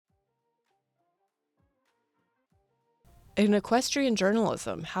in equestrian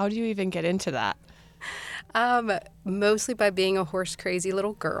journalism? How do you even get into that? Mostly by being a horse crazy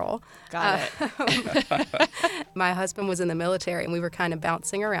little girl. Got it. My husband was in the military and we were kind of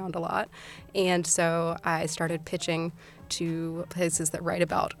bouncing around a lot. And so I started pitching to places that write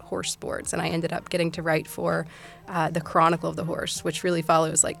about horse sports. And I ended up getting to write for the Chronicle of the Horse, which really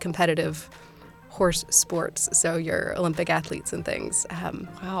follows like competitive horse sports. So your Olympic athletes and things.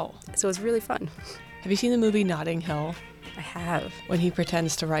 Wow. So it was really fun. Have you seen the movie Notting Hill? I have. When he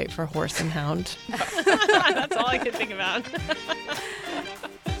pretends to write for Horse and Hound. That's all I could think about.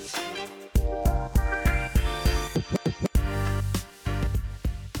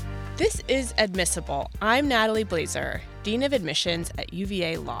 This is Admissible. I'm Natalie Blazer, Dean of Admissions at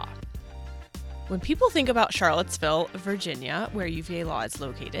UVA Law. When people think about Charlottesville, Virginia, where UVA Law is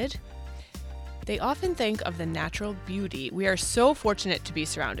located, they often think of the natural beauty we are so fortunate to be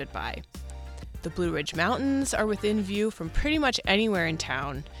surrounded by. The Blue Ridge Mountains are within view from pretty much anywhere in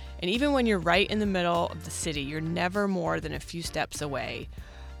town, and even when you're right in the middle of the city, you're never more than a few steps away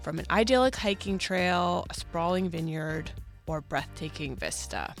from an idyllic hiking trail, a sprawling vineyard, or breathtaking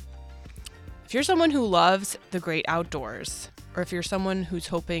vista. If you're someone who loves the great outdoors, or if you're someone who's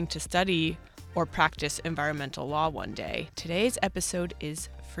hoping to study or practice environmental law one day, today's episode is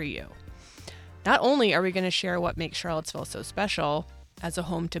for you. Not only are we going to share what makes Charlottesville so special, as a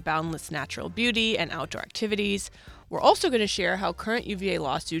home to boundless natural beauty and outdoor activities, we're also going to share how current UVA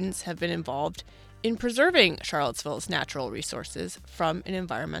Law students have been involved in preserving Charlottesville's natural resources from an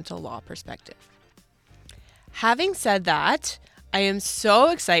environmental law perspective. Having said that, I am so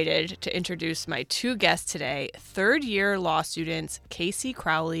excited to introduce my two guests today, third-year law students Casey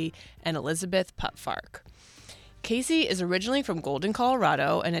Crowley and Elizabeth Putfark. Casey is originally from Golden,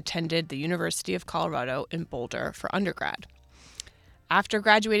 Colorado, and attended the University of Colorado in Boulder for undergrad. After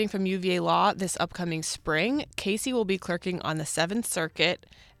graduating from UVA Law this upcoming spring, Casey will be clerking on the 7th Circuit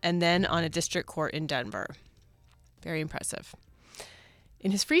and then on a district court in Denver. Very impressive.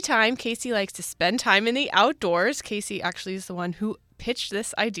 In his free time, Casey likes to spend time in the outdoors. Casey actually is the one who pitched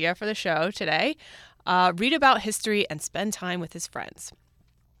this idea for the show today. Read about history and spend time with his friends.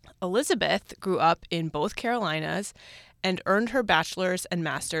 Elizabeth grew up in both Carolinas and earned her bachelor's and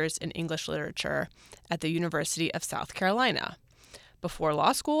master's in English literature at the University of South Carolina. Before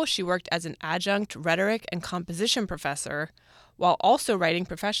law school, she worked as an adjunct rhetoric and composition professor while also writing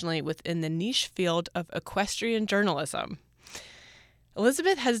professionally within the niche field of equestrian journalism.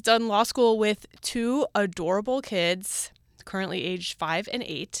 Elizabeth has done law school with two adorable kids, currently aged 5 and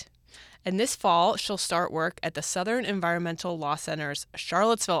 8, and this fall she'll start work at the Southern Environmental Law Center's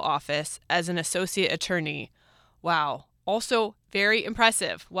Charlottesville office as an associate attorney. Wow, also very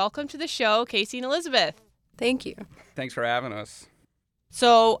impressive. Welcome to the show, Casey and Elizabeth. Thank you. Thanks for having us.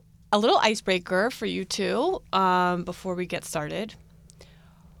 So, a little icebreaker for you two before we get started.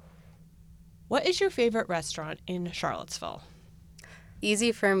 What is your favorite restaurant in Charlottesville?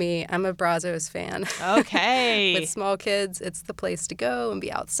 Easy for me. I'm a Brazos fan. Okay. With small kids, it's the place to go and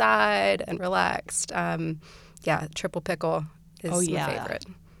be outside and relaxed. Triple pickle is my favorite.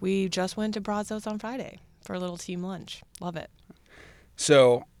 We just went to Brazos on Friday for a little team lunch. Love it.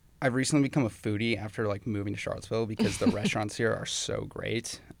 So I've recently become a foodie after moving to Charlottesville because the restaurants here are so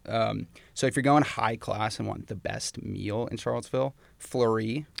great. So if you're going high class and want the best meal in Charlottesville,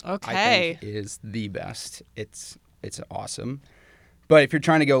 Fleury, I think, is the best. It's awesome. But if you're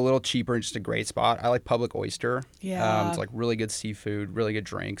trying to go a little cheaper and just a great spot, I like Public Oyster. Yeah. It's really good seafood, really good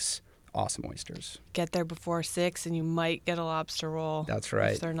drinks, awesome oysters. Get there before 6 and you might get a lobster roll. That's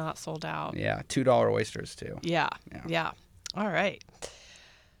right. If they're not sold out. Yeah, $2 oysters too. Yeah. All right.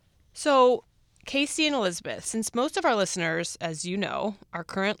 So, Casey and Elizabeth, since most of our listeners, as you know, are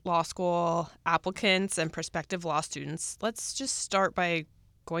current law school applicants and prospective law students, let's just start by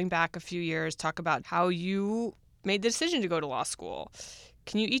going back a few years, talk about how you made the decision to go to law school.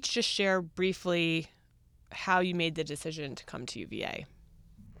 Can you each just share briefly how you made the decision to come to UVA?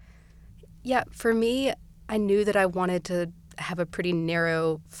 Yeah, for me, I knew that I wanted to have a pretty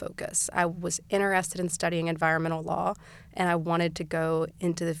narrow focus. I was interested in studying environmental law, and I wanted to go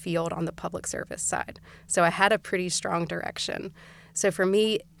into the field on the public service side. So I had a pretty strong direction. So for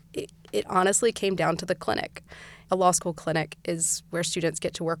me, it honestly came down to the clinic. A law school clinic is where students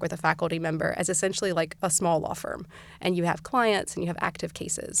get to work with a faculty member as essentially like a small law firm. And you have clients and you have active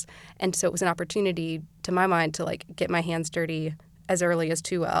cases. And so it was an opportunity, to my mind, to get my hands dirty as early as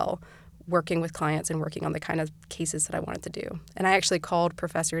 2L, working with clients and working on the kind of cases that I wanted to do. And I actually called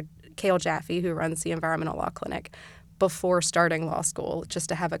Professor Cale Jaffe, who runs the environmental law clinic, before starting law school, just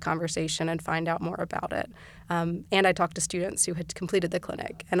to have a conversation and find out more about it. And I talked to students who had completed the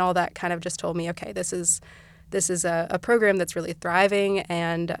clinic, and all that kind of just told me, okay, this is this is a program that's really thriving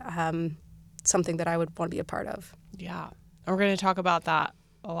and something that I would want to be a part of. Yeah. And we're going to talk about that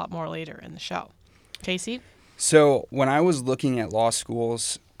a lot more later in the show. Casey? So when I was looking at law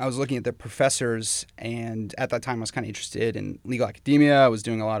schools, I was looking at the professors, and at that time I was kind of interested in legal academia. I was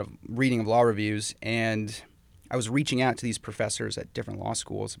doing a lot of reading of law reviews, and I was reaching out to these professors at different law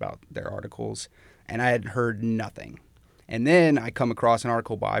schools about their articles, and I had heard nothing. And then I come across an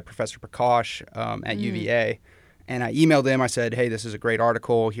article by Professor Prakash at UVA, and I emailed him. I said, hey, this is a great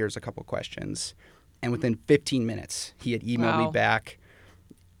article. Here's a couple of questions. And within 15 minutes, he had emailed me back,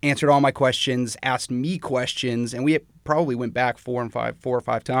 answered all my questions, asked me questions, and we probably went back 4 or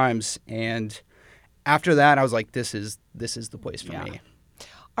 5 times. And after that, I was like, this is the place for me.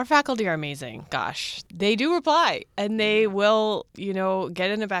 Our faculty are amazing. Gosh, they do reply, and they will,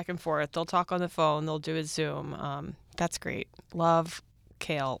 get in a back and forth. They'll talk on the phone. They'll do a Zoom. That's great. Love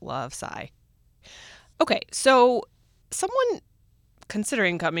Kale. Love Cy. Okay, so someone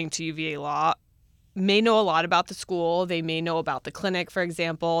considering coming to UVA Law may know a lot about the school. They may know about the clinic, for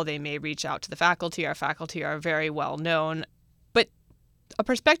example. They may reach out to the faculty. Our faculty are very well known. But a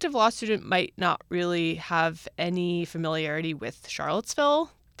prospective law student might not really have any familiarity with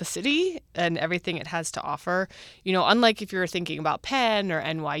Charlottesville, the city, and everything it has to offer. Unlike if you're thinking about Penn or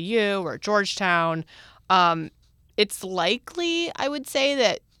NYU or Georgetown, it's likely, I would say,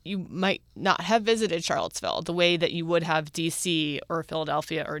 that you might not have visited Charlottesville the way that you would have DC or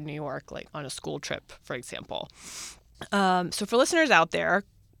Philadelphia or New York, like on a school trip, for example. So for listeners out there,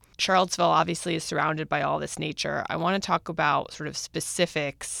 Charlottesville obviously is surrounded by all this nature. I want to talk about sort of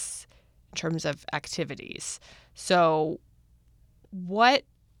specifics in terms of activities. So what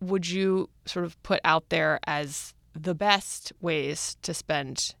would you sort of put out there as the best ways to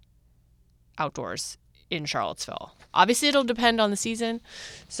spend outdoors in Charlottesville? Obviously, it'll depend on the season.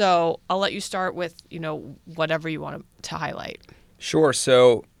 So I'll let you start with, whatever you want to highlight. Sure.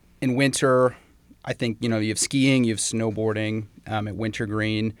 So in winter, I think, you have skiing, you have snowboarding at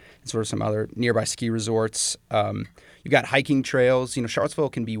Wintergreen, and sort of some other nearby ski resorts. You've got hiking trails. Charlottesville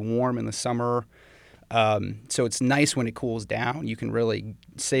can be warm in the summer. So it's nice when it cools down. You can really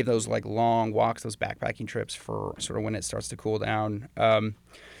save those long walks, those backpacking trips for sort of when it starts to cool down.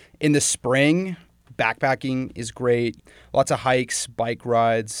 In the spring, backpacking is great. Lots of hikes, bike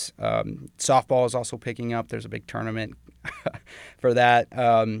rides. Softball is also picking up. There's a big tournament for that.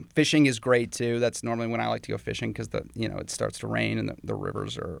 Fishing is great too. That's normally when I like to go fishing because it starts to rain and the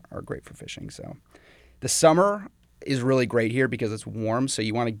rivers are great for fishing. So the summer is really great here because it's warm, so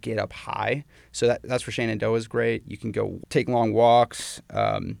you want to get up high. So that's where Shenandoah is great. You can go take long walks.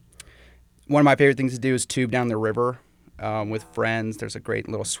 One of my favorite things to do is tube down the river with friends. There's a great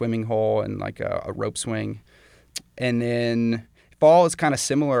little swimming hole and a rope swing. And then fall is kind of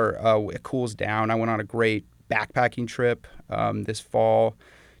similar. It cools down. I went on a great backpacking trip this fall.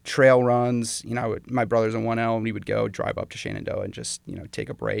 Trail runs, my brother's in 1L, and we would go drive up to Shenandoah and just, take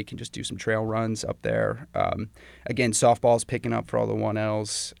a break and just do some trail runs up there. Again, softball's picking up for all the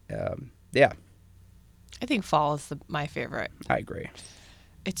 1Ls. Yeah. I think fall is my favorite. I agree.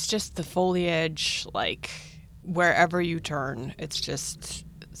 It's just the foliage, wherever you turn, it's just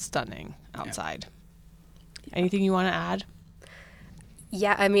stunning outside. Yeah. Anything you want to add?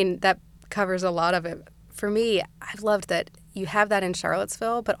 Yeah, that covers a lot of it. For me, I've loved that you have that in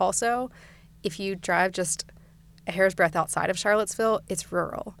Charlottesville, but also if you drive just a hair's breadth outside of Charlottesville, it's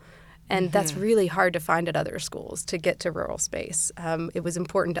rural. And that's really hard to find at other schools, to get to rural space. It was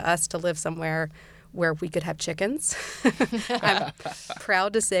important to us to live somewhere where we could have chickens. I'm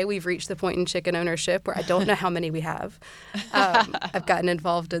proud to say we've reached the point in chicken ownership where I don't know how many we have. I've gotten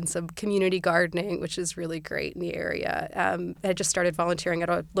involved in some community gardening, which is really great in the area. I just started volunteering at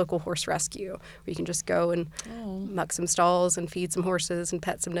a local horse rescue where you can just go and muck some stalls and feed some horses and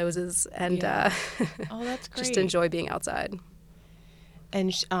pet some noses and that's great. Just enjoy being outside.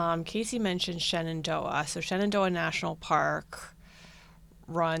 And Casey mentioned Shenandoah. So Shenandoah National Park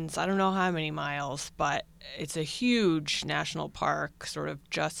runs, I don't know how many miles, but it's a huge national park, sort of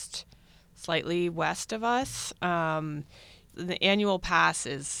just slightly west of us. The annual pass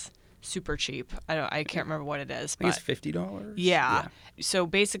is super cheap. I can't remember what it is. I think it's $50. Yeah. So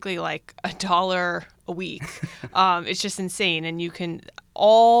basically $1 a week. It's just insane. And you can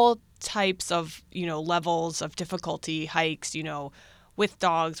all types of, levels of difficulty hikes, with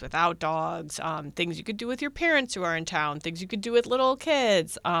dogs, without dogs, things you could do with your parents who are in town, things you could do with little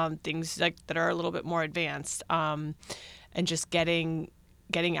kids, things that are a little bit more advanced, and just getting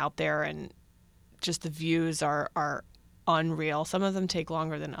out there, and just the views are unreal. Some of them take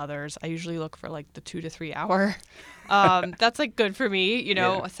longer than others. I usually look for the 2 to 3 hour. That's good for me,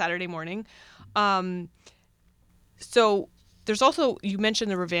 a Saturday morning. So there's also, you mentioned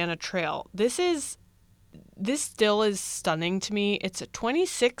the Ravenna Trail. This still is stunning to me. It's a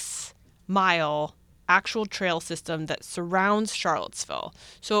 26-mile actual trail system that surrounds Charlottesville.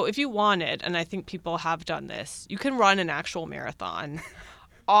 So if you wanted, and I think people have done this, you can run an actual marathon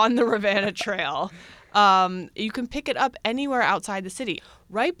on the Ravenna Trail. You can pick it up anywhere outside the city.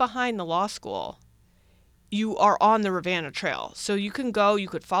 Right behind the law school, you are on the Ravenna Trail. So you can go, you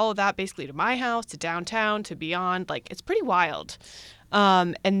could follow that basically to my house, to downtown, to beyond. Like, it's pretty wild.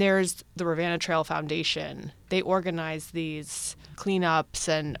 And there's the Ravenna Trail Foundation. They organize these cleanups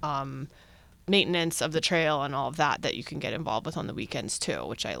and maintenance of the trail and all of that you can get involved with on the weekends too,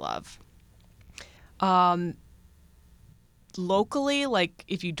 which I love. Locally, like,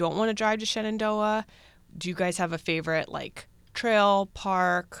 if you don't want to drive to Shenandoah, do you guys have a favorite, like, trail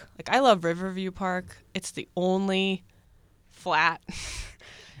park? Like, I love Riverview Park. It's the only flat.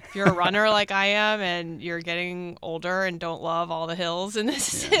 If you're a runner like I am and you're getting older and don't love all the hills in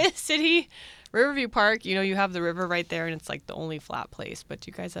this city, Riverview Park, you have the river right there and it's like the only flat place. But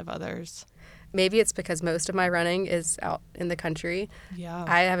do you guys have others? Maybe it's because most of my running is out in the country. Yeah.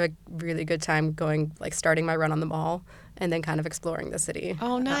 I have a really good time going, like, starting my run on the mall and then kind of exploring the city.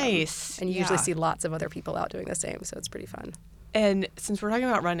 Oh, nice. And you usually see lots of other people out doing the same, so it's pretty fun. And since we're talking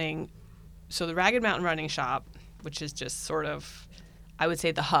about running, so the Ragged Mountain Running Shop, which is just sort of, I would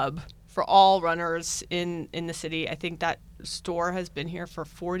say, the hub for all runners in the city. I think that store has been here for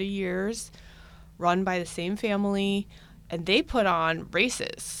 40 years, run by the same family, and they put on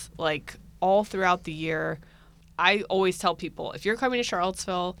races, like, all throughout the year. I always tell people, if you're coming to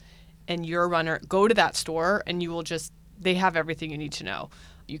Charlottesville and you're a runner, go to that store and you will they have everything you need to know.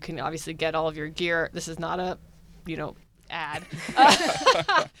 You can obviously get all of your gear. This is not a, ad.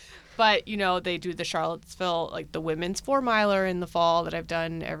 But, they do the Charlottesville, like the women's 4-miler in the fall that I've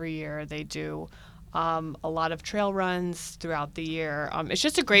done every year. They do a lot of trail runs throughout the year. It's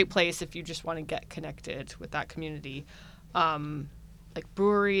just a great place if you just want to get connected with that community. Like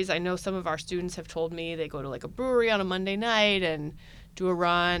breweries, I know some of our students have told me they go to like a brewery on a Monday night and do a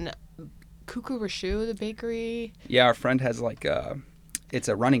run. Cuckoo Rashu, the bakery. Yeah, our friend has it's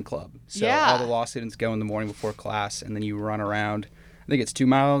a running club. So all the law students go in the morning before class and then you run around. I think it's 2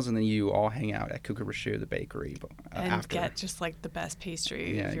 miles and then you all hang out at Cuckoo Rashu, the bakery. And after. Get just like the best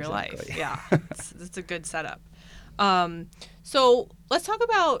pastry of your exactly. life. Yeah, it's a good setup. So let's talk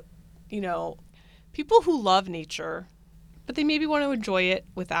about, people who love nature, but they maybe want to enjoy it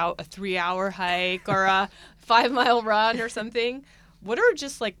without a 3-hour hike or a 5-mile run or something. What are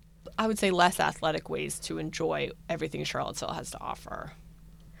just, like, I would say, less athletic ways to enjoy everything Charlottesville has to offer?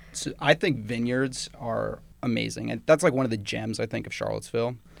 So I think vineyards are amazing. And that's like one of the gems, I think, of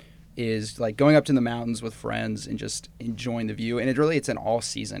Charlottesville is like going up to the mountains with friends and just enjoying the view. And it's an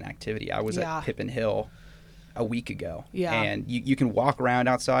all-season activity. I was at Pippin Hill a week ago. Yeah. And you can walk around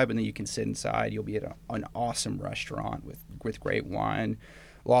outside, but then you can sit inside. You'll be at an awesome restaurant with great wine,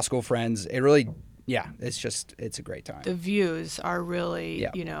 law school friends. It really, it's a great time. The views are really,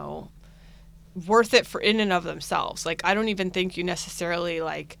 worth it for in and of themselves. Like, I don't even think you necessarily,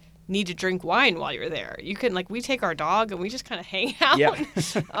 like, need to drink wine while you're there. You can, like, we take our dog and we just kind of hang out.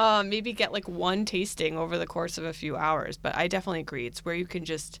 Yeah. Maybe get, like, one tasting over the course of a few hours. But I definitely agree. It's where you can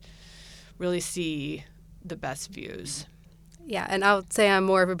just really see the best views. Yeah, and I would say I'm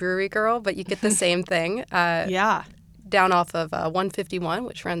more of a brewery girl, but you get the same thing. Down off of 151,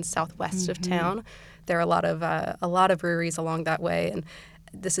 which runs southwest of town, there are a lot of breweries along that way, and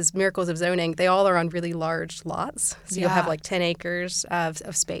this is miracles of zoning. They all are on really large lots, so you'll have like 10 acres of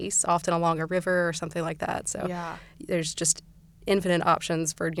space, often along a river or something like that. So there's just infinite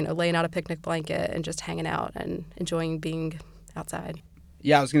options for laying out a picnic blanket and just hanging out and enjoying being outside.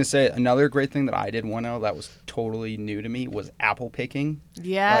 Yeah, I was going to say another great thing that I did want to know that was totally new to me was apple picking.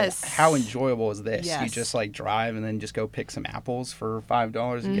 Yes. Like, how enjoyable is this? Yes. You just like drive and then just go pick some apples for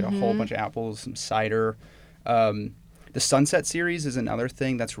 $5 and get a whole bunch of apples, some cider. The Sunset Series is another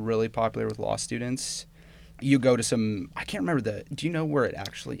thing that's really popular with law students. You go to I can't remember do you know where it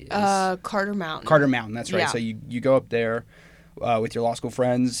actually is? Carter Mountain. Carter Mountain, that's right. Yeah. So you go up there with your law school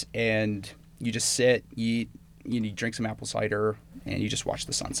friends and you just sit, you drink some apple cider, and you just watch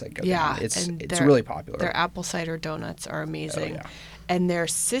the sunset go down. It's really popular. Their apple cider donuts are amazing. Oh, yeah. And their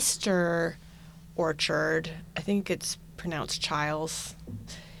sister orchard, I think it's pronounced Childs.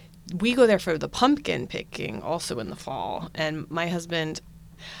 We go there for the pumpkin picking also in the fall. And my husband,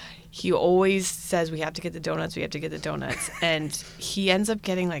 he always says we have to get the donuts, and he ends up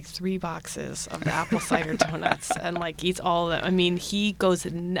getting like 3 boxes of the apple cider donuts and like eats all of them. I mean, he goes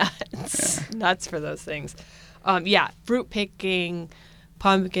nuts for those things. Fruit picking,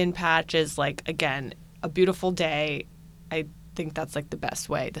 pumpkin patches, like, again, a beautiful day, I think that's like the best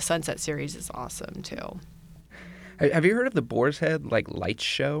way. The Sunset Series is awesome too. Have you heard of the Boar's Head lights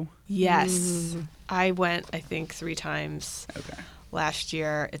show? Yes. I went, I think, 3 times Okay. last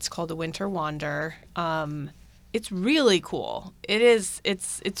year. It's called the Winter Wander. It's really cool. It is.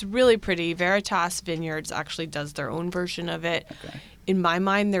 It's really pretty. Veritas Vineyards actually does their own version of it. Okay. In my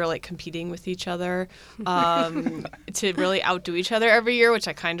mind, they're like competing with each other to really outdo each other every year, which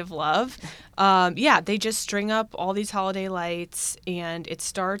I kind of love. They just string up all these holiday lights, and it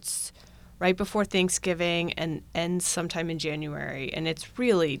starts right before Thanksgiving and ends sometime in January. And it's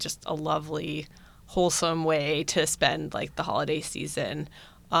really just a lovely, wholesome way to spend like the holiday season.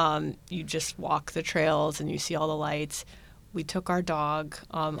 You just walk the trails and you see all the lights. We took our dog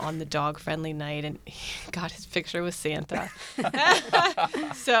on the dog-friendly night, and he got his picture with Santa.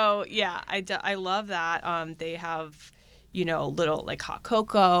 So, yeah, I love that. They have, little, like, hot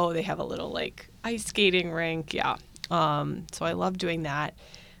cocoa. They have a little, like, ice skating rink. Yeah. So I love doing that.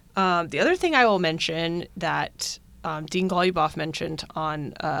 The other thing I will mention that Dean Golubov mentioned on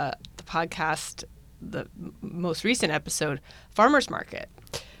the podcast, the most recent episode, farmers market.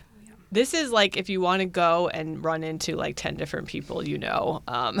 This is like if you want to go and run into like 10 different people,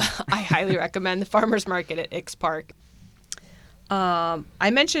 I highly recommend the farmers market at Ix Park. I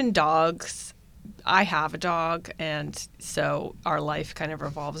mentioned dogs. I have a dog, and so our life kind of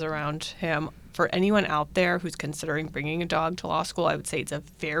revolves around him. For anyone out there who's considering bringing a dog to law school, I would say it's a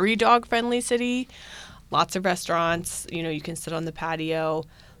very dog-friendly city. Lots of restaurants. You can sit on the patio.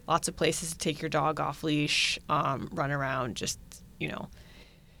 Lots of places to take your dog off leash, run around, just,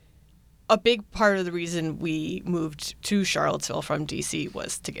 A big part of the reason we moved to Charlottesville from D.C.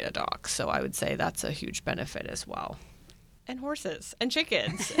 was to get a dog. So I would say that's a huge benefit as well. And horses and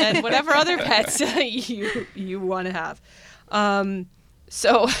chickens and whatever other pets you want to have.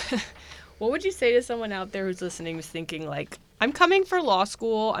 So what would you say to someone out there who's listening who's thinking like, I'm coming for law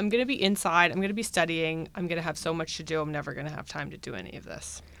school. I'm going to be inside. I'm going to be studying. I'm going to have so much to do. I'm never going to have time to do any of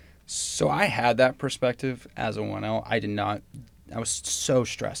this. So I had that perspective as a 1L. I was so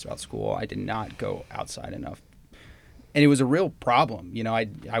stressed about school. I did not go outside enough. And it was a real problem.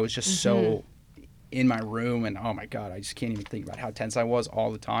 I was just so in my room, and oh my God, I just can't even think about how tense I was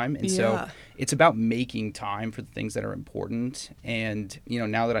all the time. And so it's about making time for the things that are important. And,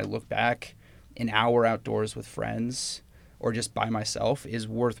 now that I look back, an hour outdoors with friends or just by myself is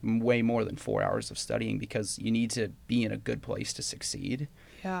worth way more than 4 hours of studying, because you need to be in a good place to succeed.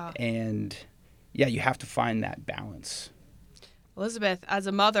 Yeah. And you have to find that balance. Elizabeth, as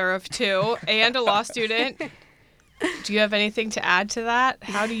a mother of 2 and a law student, do you have anything to add to that?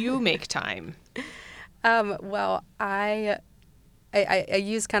 How do you make time? Well, I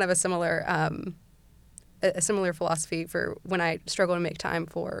use kind of a similar philosophy for when I struggle to make time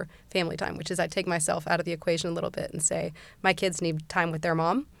for family time, which is I take myself out of the equation a little bit and say my kids need time with their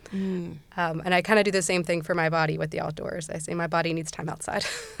mom. And I kind of do the same thing for my body with the outdoors. I say my body needs time outside.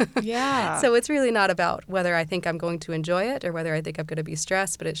 Yeah. So it's really not about whether I think I'm going to enjoy it or whether I think I'm going to be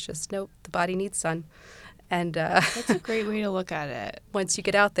stressed, but it's just, nope, the body needs sun. And that's a great way to look at it. Once you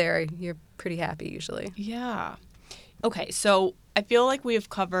get out there, you're pretty happy usually. Yeah. Okay, so I feel like we have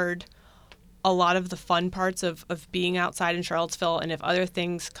covered a lot of the fun parts of being outside in Charlottesville, and if other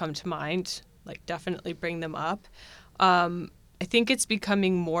things come to mind, like definitely bring them up. I think it's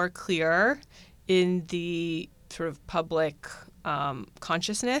becoming more clear in the sort of public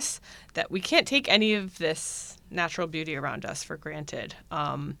consciousness that we can't take any of this natural beauty around us for granted,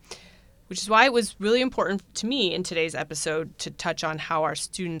 which is why it was really important to me in today's episode to touch on how our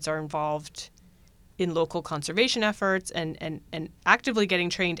students are involved in local conservation efforts and actively getting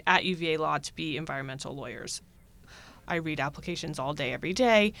trained at UVA Law to be environmental lawyers. I read applications all day, every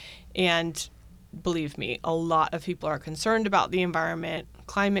day, and believe me, a lot of people are concerned about the environment,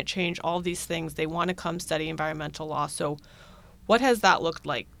 climate change, all these things. They want to come study environmental law. So what has that looked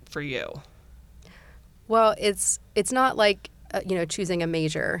like for you? Well, it's not like, choosing a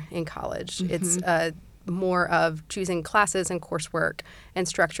major in college. It's more of choosing classes and coursework and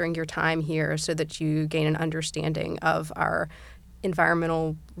structuring your time here so that you gain an understanding of our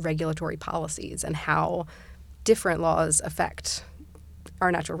environmental regulatory policies and how different laws affect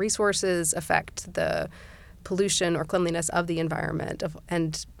our natural resources, affect the pollution or cleanliness of the environment,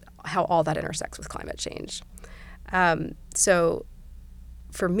 and how all that intersects with climate change. So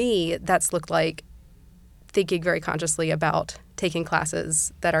for me, that's looked like thinking very consciously about taking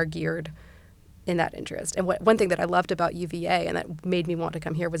classes that are geared in that interest. And one thing that I loved about UVA and that made me want to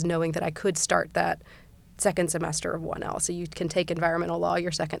come here was knowing that I could start that second semester of 1L. So you can take environmental law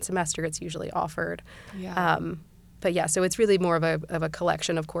your second semester. It's usually offered. Yeah. But yeah, so it's really more of a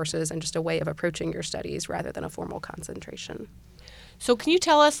collection of courses and just a way of approaching your studies rather than a formal concentration. So can you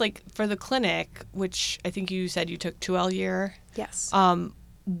tell us, like, for the clinic, which I think you said you took 2L year? Yes.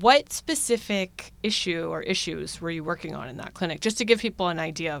 What specific issue or issues were you working on in that clinic, just to give people an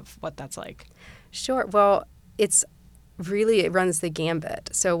idea of what that's like? Sure. Well, it runs the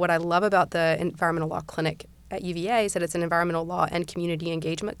gambit. So what I love about the environmental law clinic at UVA is that it's an environmental law and community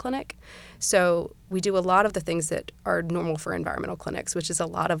engagement clinic. So we do a lot of the things that are normal for environmental clinics, which is a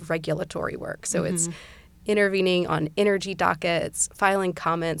lot of regulatory work. So it's intervening on energy dockets, filing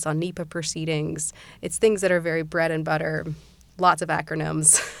comments on NEPA proceedings. It's things that are very bread and butter, lots of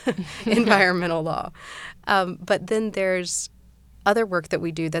acronyms, environmental law. But then there's other work that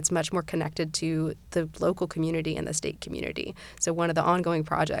we do that's much more connected to the local community and the state community. So one of the ongoing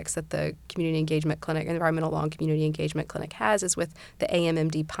projects that the Community Engagement Clinic, Environmental Law and Community Engagement Clinic has is with the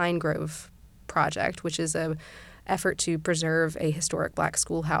AMMD Pine Grove project, which is a effort to preserve a historic black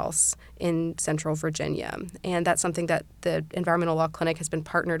schoolhouse in central Virginia. And that's something that the Environmental Law Clinic has been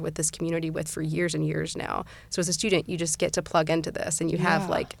partnered with this community with for years and years now. So as a student, you just get to plug into this and you have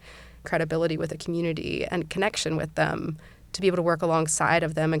like credibility with the community and connection with them to be able to work alongside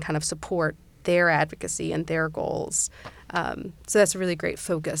of them and kind of support their advocacy and their goals. So that's a really great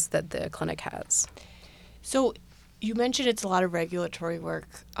focus that the clinic has. So you mentioned it's a lot of regulatory work,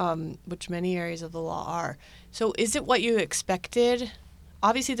 which many areas of the law are. So is it what you expected?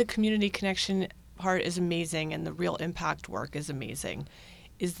 Obviously, the community connection part is amazing and the real impact work is amazing.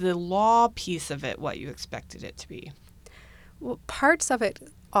 Is the law piece of it what you expected it to be? Well, parts of it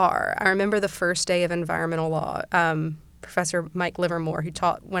are. I remember the first day of environmental law, Professor Mike Livermore, who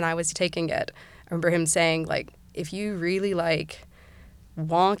taught when I was taking it, I remember him saying, like, if you really like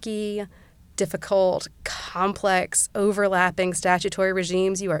wonky, difficult, complex, overlapping statutory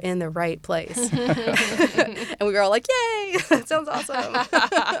regimes, you are in the right place. And we were all like, yay, that sounds awesome.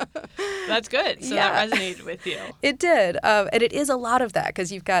 That's good. So that resonated with you. It did. And it is a lot of that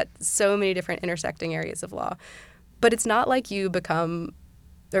because you've got so many different intersecting areas of law. But it's not like you become,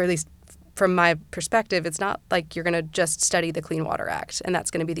 or at least from my perspective, it's not like you're going to just study the Clean Water Act and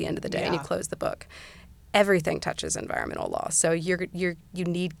that's going to be the end of the day and you close the book. Everything touches environmental law. So you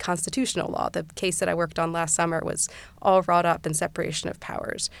need constitutional law. The case that I worked on last summer was all wrought up in separation of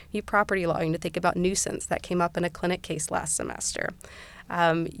powers. You need property law. You need to think about nuisance. That came up in a clinic case last semester.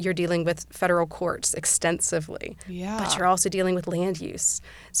 You're dealing with federal courts extensively. Yeah. But you're also dealing with land use.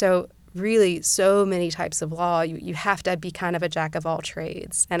 So really so many types of law. You have to be kind of a jack of all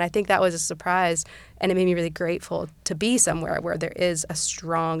trades. And I think that was a surprise, and it made me really grateful to be somewhere where there is a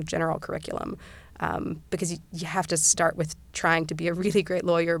strong general curriculum. Because you have to start with trying to be a really great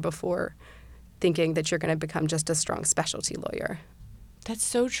lawyer before thinking that you're going to become just a strong specialty lawyer. That's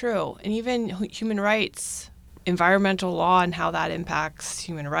so true. And even human rights, environmental law and how that impacts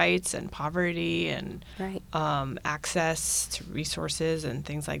human rights and poverty and access to resources and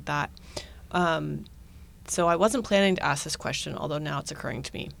things like that. So I wasn't planning to ask this question, although now it's occurring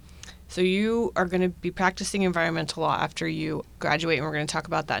to me. So you are going to be practicing environmental law after you graduate, and we're going to talk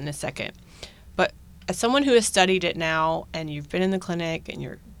about that in a second. But as someone who has studied it now, and you've been in the clinic,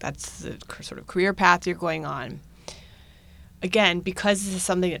 and that's the sort of career path you're going on, again, because this is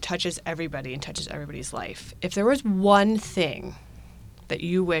something that touches everybody and touches everybody's life, if there was one thing that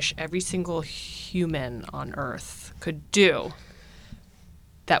you wish every single human on Earth could do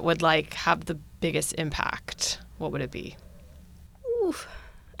that would, like, have the biggest impact, what would it be? Oof.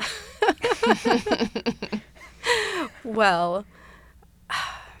 Well,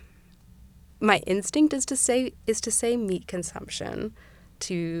 my instinct is to say meat consumption,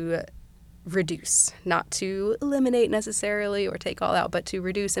 to reduce, not to eliminate necessarily or take all out, but to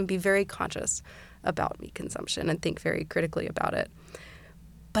reduce and be very conscious about meat consumption and think very critically about it.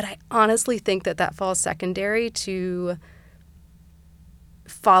 But I honestly think that falls secondary to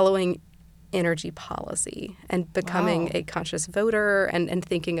following energy policy and becoming a conscious voter and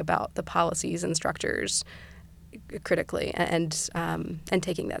thinking about the policies and structures critically and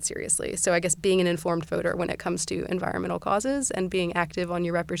taking that seriously. So I guess being an informed voter when it comes to environmental causes and being active on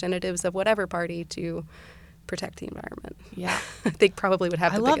your representatives of whatever party to protect the environment. Yeah. I think probably would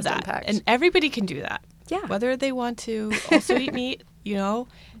have the biggest impact. And everybody can do that. Yeah. Whether they want to also eat meat,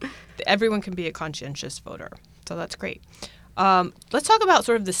 everyone can be a conscientious voter. So that's great. Let's talk about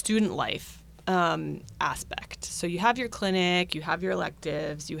sort of the student life aspect. So you have your clinic, you have your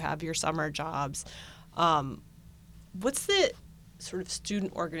electives, you have your summer jobs. What's the sort of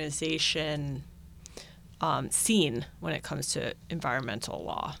student organization scene when it comes to environmental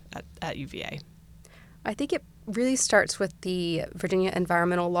law at UVA? I think it really starts with the Virginia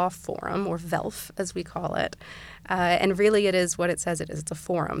Environmental Law Forum, or VELF as we call it. And really it is what it says it is. It's a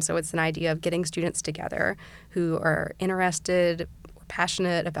forum. So it's an idea of getting students together who are interested or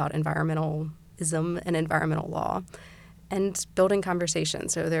passionate about environmentalism and environmental law and building conversation.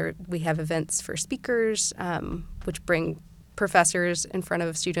 So we have events for speakers, which bring professors in front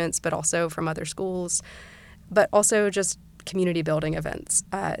of students, but also from other schools, but also just community building events.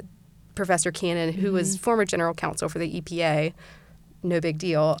 Professor Cannon, who was former general counsel for the EPA, no big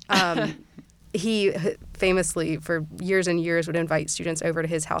deal. He famously, for years and years, would invite students over to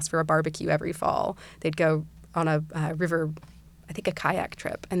his house for a barbecue every fall. They'd go on a river, I think a kayak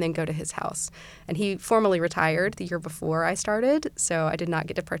trip, and then go to his house. And he formally retired the year before I started, so I did not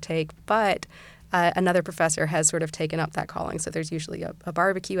get to partake. But another professor has sort of taken up that calling. So there's usually a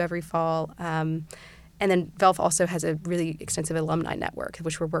barbecue every fall. And then VELF also has a really extensive alumni network,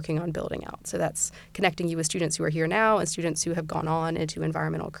 which we're working on building out. So that's connecting you with students who are here now and students who have gone on into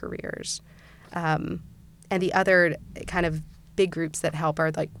environmental careers. And the other kind of big groups that help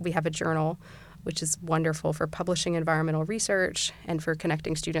are, like, we have a journal, which is wonderful for publishing environmental research and for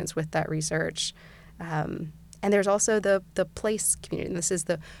connecting students with that research. And there's also the PLACE community. And this is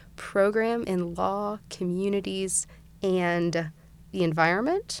the Program in Law, Communities, and the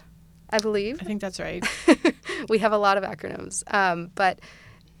Environment, I believe. I think that's right. We have a lot of acronyms, but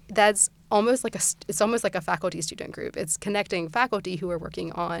that's almost like a faculty student group. It's connecting faculty who are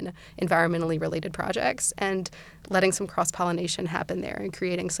working on environmentally related projects and letting some cross-pollination happen there and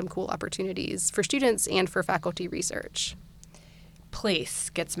creating some cool opportunities for students and for faculty research. Place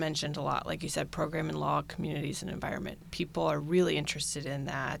gets mentioned a lot, like you said, program in law, communities, and environment. People are really interested in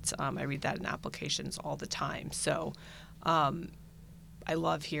that. I read that in applications all the time. So I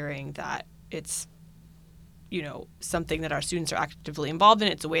love hearing that it's, something that our students are actively involved in.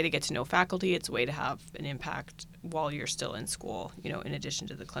 It's a way to get to know faculty. It's a way to have an impact while you're still in school, in addition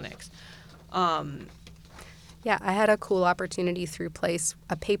to the clinics. Yeah, I had a cool opportunity through PLACE,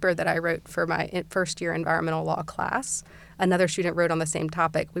 a paper that I wrote for my first year environmental law class. Another student wrote on the same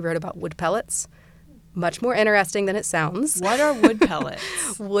topic. We wrote about wood pellets. Much more interesting than it sounds. What are wood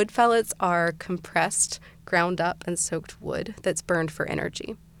pellets? Wood pellets are compressed, ground up, and soaked wood that's burned for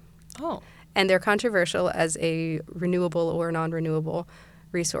energy. Oh. And they're controversial as a renewable or non-renewable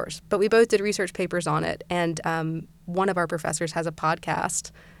resource. But we both did research papers on it, and one of our professors has a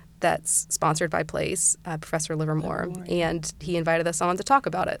podcast that's sponsored by PLACE, Professor Livermore, and he invited us on to talk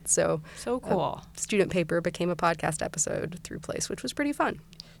about it. So cool. A student paper became a podcast episode through PLACE, which was pretty fun.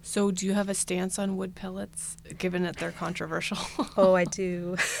 So do you have a stance on wood pellets, given that they're controversial? Oh, I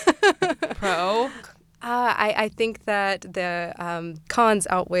do. Pro? I think that the cons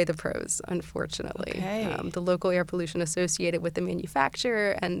outweigh the pros, unfortunately. Okay. The local air pollution associated with the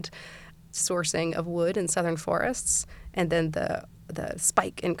manufacture and sourcing of wood in southern forests, and then the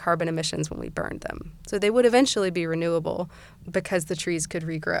spike in carbon emissions when we burned them. So they would eventually be renewable because the trees could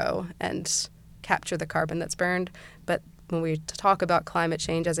regrow and capture the carbon that's burned. But when we talk about climate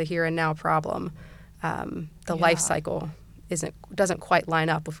change as a here and now problem, the life cycle doesn't quite line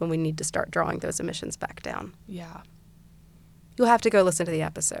up with when we need to start drawing those emissions back down. Yeah. You'll have to go listen to the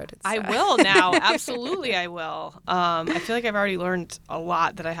episode. I will now. Absolutely, I will. I feel like I've already learned a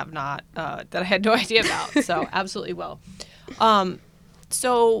lot that I have not, that I had no idea about. So absolutely will.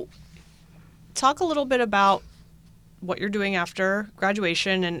 So talk a little bit about what you're doing after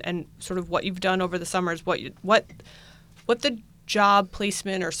graduation and sort of what you've done over the summers, what the job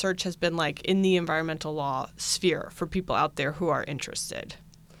placement or search has been like in the environmental law sphere for people out there who are interested.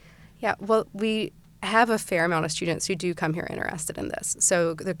 Yeah, well, we have a fair amount of students who do come here interested in this.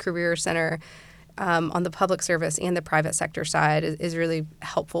 So the Career Center on the public service and the private sector side is really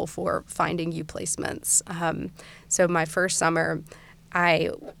helpful for finding you placements. So my first summer, I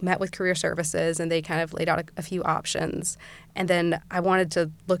met with Career Services, and they kind of laid out a few options. And then I wanted to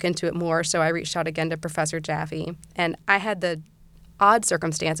look into it more, so I reached out again to Professor Jaffe. And I had the odd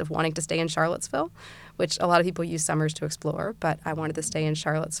circumstance of wanting to stay in Charlottesville, which a lot of people use summers to explore, but I wanted to stay in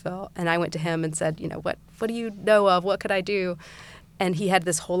Charlottesville. And I went to him and said, what do you know of? What could I do? And he had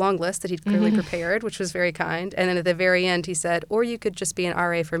this whole long list that he'd clearly prepared, which was very kind. And then at the very end, he said, or you could just be an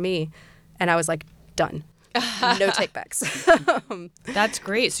RA for me. And I was like, done. No takebacks. That's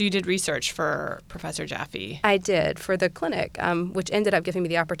great. So you did research for Professor Jaffe. I did for the clinic, which ended up giving me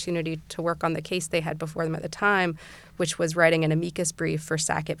the opportunity to work on the case they had before them at the time, which was writing an amicus brief for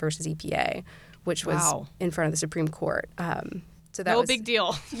Sackett versus EPA, which was in front of the Supreme Court. So that no was big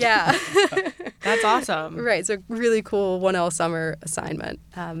deal. Yeah. That's awesome. Right. So really cool 1L summer assignment.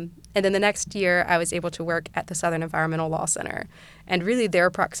 And then the next year, I was able to work at the Southern Environmental Law Center. And really their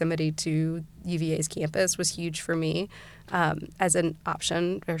proximity to UVA's campus was huge for me as an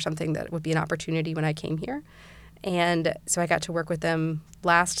option or something that would be an opportunity when I came here. And so I got to work with them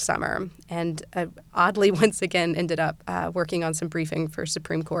last summer and oddly once again ended up working on some briefing for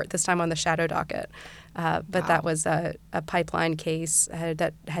Supreme Court, this time on the shadow docket. But Wow. that was a pipeline case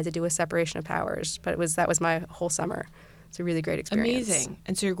that had to do with separation of powers. But that was my whole summer. It's a really great experience. Amazing.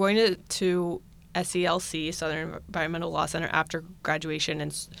 And so you're going to SELC, Southern Environmental Law Center, after graduation.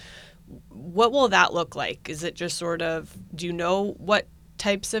 And what will that look like? Is it just sort of, do you know what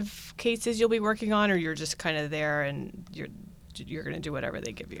types of cases you'll be working on, or you're just kind of there and you're going to do whatever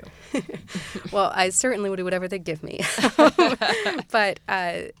they give you? Well, I certainly would do whatever they give me. But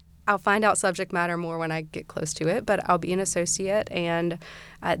I'll find out subject matter more when I get close to it. But I'll be an associate, and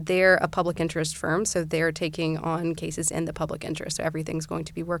they're a public interest firm, so they're taking on cases in the public interest. So everything's going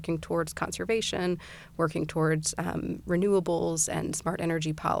to be working towards conservation, working towards renewables and smart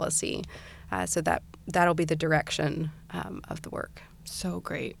energy policy. So that'll be the direction of the work. So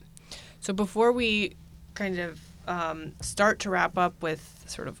great. So before we kind of start to wrap up with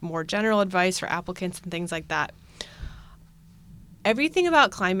sort of more general advice for applicants and things like that, everything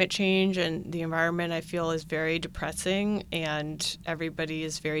about climate change and the environment, I feel, is very depressing, and everybody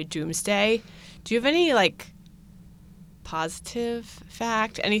is very doomsday. Do you have any positive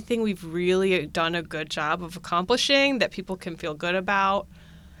fact, anything we've really done a good job of accomplishing that people can feel good about?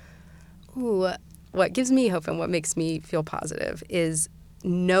 Ooh, what gives me hope and what makes me feel positive is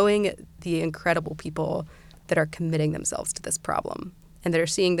knowing the incredible people that are committing themselves to this problem and that are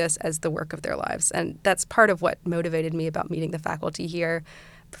seeing this as the work of their lives. And that's part of what motivated me about meeting the faculty here.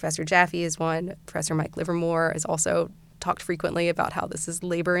 Professor Jaffe is one. Professor Mike Livermore has also talked frequently about how this is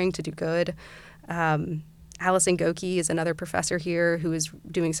laboring to do good. Allison Goki is another professor here who is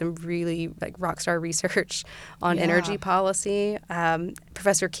doing some really rock star research on energy policy.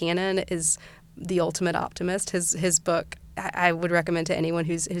 Professor Cannon is the ultimate optimist. His book I would recommend to anyone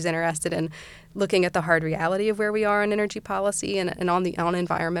who's interested in looking at the hard reality of where we are in energy policy and on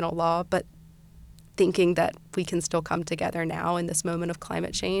environmental law, but thinking that we can still come together now in this moment of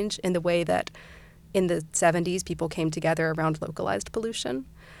climate change in the way that in the 70s people came together around localized pollution.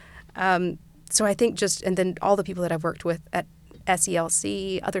 So I think and then all the people that I've worked with at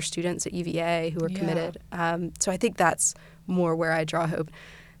SELC, other students at UVA who are committed. So I think that's more where I draw hope.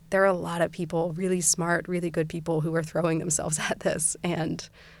 There are a lot of people, really smart, really good people who are throwing themselves at this. And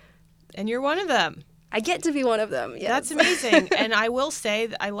you're one of them. I get to be one of them, yes. That's amazing. And I will say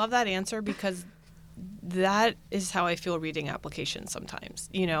that I love that answer because that is how I feel reading applications sometimes.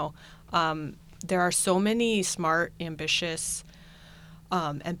 There are so many smart, ambitious,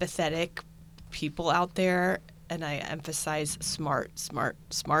 empathetic people out there, and I emphasize smart,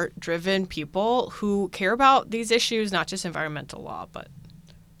 driven people who care about these issues, not just environmental law, but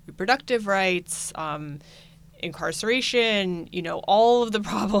reproductive rights, incarceration, all of the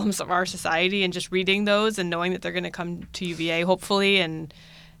problems of our society, and just reading those and knowing that they're going to come to UVA hopefully and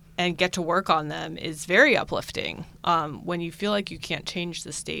get to work on them is very uplifting. When you feel like you can't change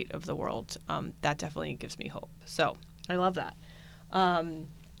the state of the world, that definitely gives me hope. So I love that.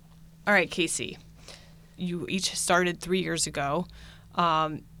 All right, Casey, you each started 3 years ago.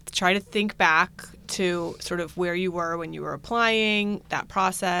 Try to think back to sort of where you were when you were applying, that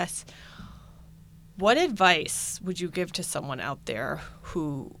process. What advice would you give to someone out there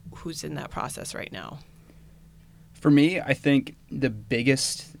who's in that process right now? For me, I think the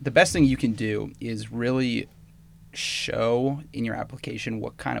best thing you can do is really show in your application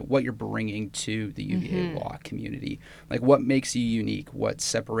what you're bringing to the UVA law community. What makes you unique? What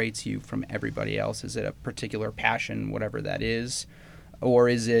separates you from everybody else? Is it a particular passion, whatever that is? Or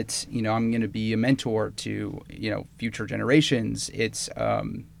is it, I'm going to be a mentor to, future generations? It's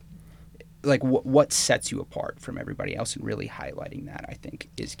what sets you apart from everybody else, and really highlighting that, I think,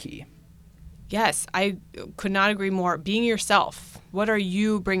 is key. Yes, I could not agree more. Being yourself. What are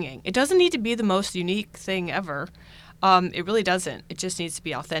you bringing? It doesn't need to be the most unique thing ever. It really doesn't. It just needs to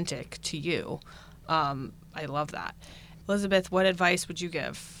be authentic to you. I love that. Elizabeth, what advice would you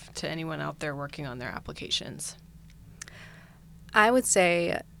give to anyone out there working on their applications? I would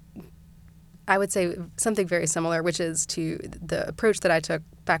say something very similar, which is to the approach that I took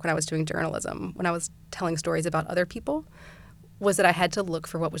back when I was doing journalism, when I was telling stories about other people, was that I had to look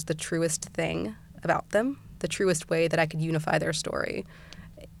for what was the truest thing about them, the truest way that I could unify their story.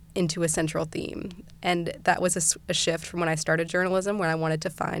 into a central theme. And that was a shift from when I started journalism, when I wanted to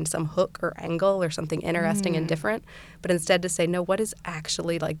find some hook or angle or something interesting and different, but instead to say, no, what is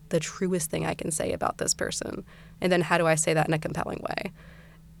actually like the truest thing I can say about this person? And then how do I say that in a compelling way?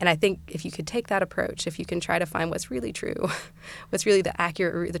 And I think if you could take that approach, if you can try to find what's really true, what's really the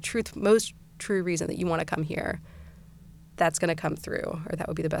accurate, the truth, most true reason that you want to come here, that's going to come through, or that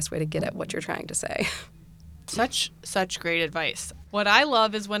would be the best way to get at what you're trying to say. Such great advice. What I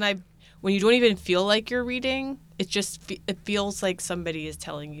love is when you don't even feel like you're reading, it feels like somebody is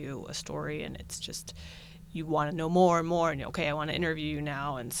telling you a story, and it's just you want to know more and more, and okay, I want to interview you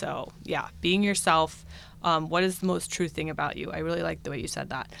now. And so, yeah, being yourself. What is the most true thing about you? I really like the way you said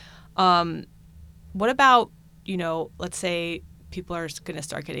that. What about, let's say people are going to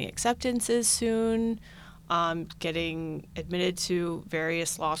start getting acceptances soon, getting admitted to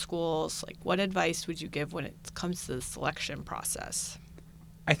various law schools. Like, what advice would you give when it comes to the selection process?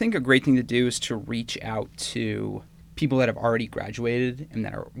 I think a great thing to do is to reach out to people that have already graduated and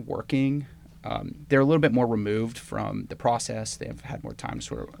that are working. They're a little bit more removed from the process. They have had more time to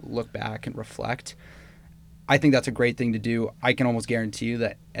sort of look back and reflect. I think that's a great thing to do. I can almost guarantee you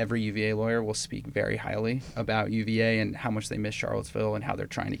that every UVA lawyer will speak very highly about UVA and how much they miss Charlottesville and how they're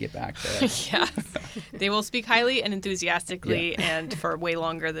trying to get back there. Yeah. They will speak highly and enthusiastically and for way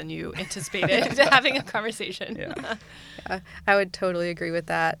longer than you anticipated having a conversation. Yeah, I would totally agree with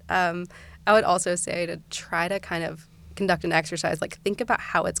that. I would also say to try to kind of conduct an exercise, like think about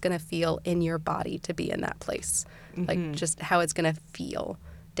how it's going to feel in your body to be in that place, like just how it's going to feel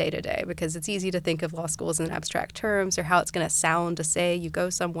day to day, because it's easy to think of law schools in abstract terms or how it's going to sound to say you go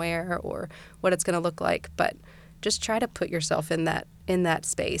somewhere or what it's going to look like. But just try to put yourself in that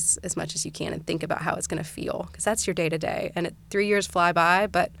space as much as you can and think about how it's going to feel, because that's your day to day. And 3 years fly by,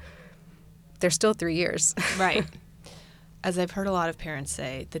 but they're still 3 years. Right. As I've heard a lot of parents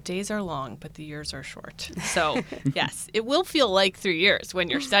say, the days are long, but the years are short. So, yes, it will feel like 3 years when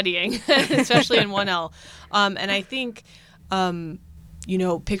you're studying, especially in 1L. And I think,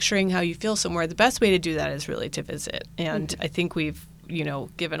 picturing how you feel somewhere, the best way to do that is really to visit. And I think we've,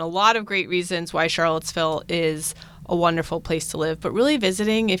 given a lot of great reasons why Charlottesville is a wonderful place to live. But really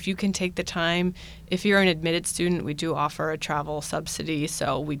visiting, if you can take the time, if you're an admitted student, we do offer a travel subsidy,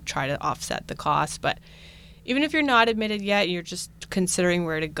 so we try to offset the cost. But even if you're not admitted yet, you're just considering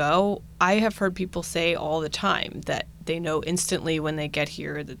where to go, I have heard people say all the time that they know instantly when they get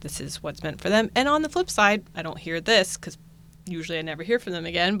here that this is what's meant for them. And on the flip side, I don't hear this because usually I never hear from them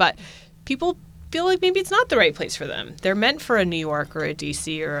again, but people feel like maybe it's not the right place for them. They're meant for a New York or a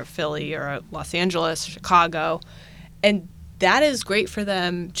DC or a Philly or a Los Angeles, Chicago, and that is great for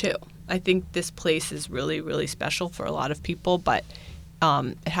them too. I think this place is really, really special for a lot of people, but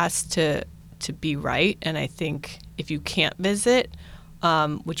it has to be right. And I think if you can't visit,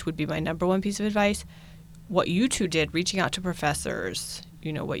 which would be my number one piece of advice, what you two did, reaching out to professors,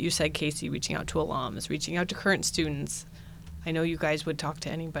 what you said, Casey, reaching out to alums, reaching out to current students. I know you guys would talk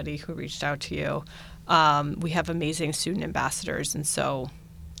to anybody who reached out to you. We have amazing student ambassadors, and so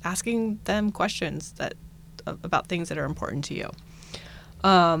asking them questions about things that are important to you.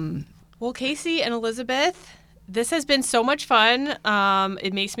 Well, Casey and Elizabeth, this has been so much fun.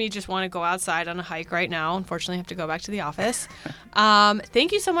 It makes me just want to go outside on a hike right now. Unfortunately, I have to go back to the office.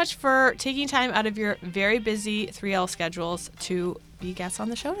 Thank you so much for taking time out of your very busy 3L schedules to be guests on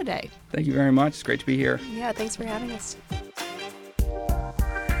the show today. Thank you very much. It's great to be here. Yeah, thanks for having us.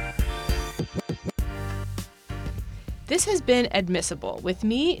 This has been Admissible with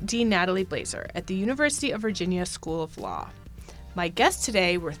me, Dean Natalie Blazer, at the University of Virginia School of Law. My guests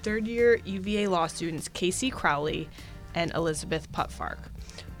today were third-year UVA law students Casey Crowley and Elizabeth Putfark.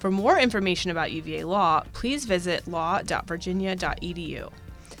 For more information about UVA Law, please visit law.virginia.edu.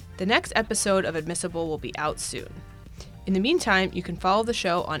 The next episode of Admissible will be out soon. In the meantime, you can follow the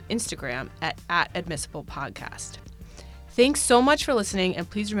show on Instagram at @AdmissiblePodcast. Thanks so much for listening, and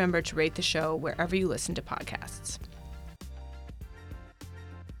please remember to rate the show wherever you listen to podcasts.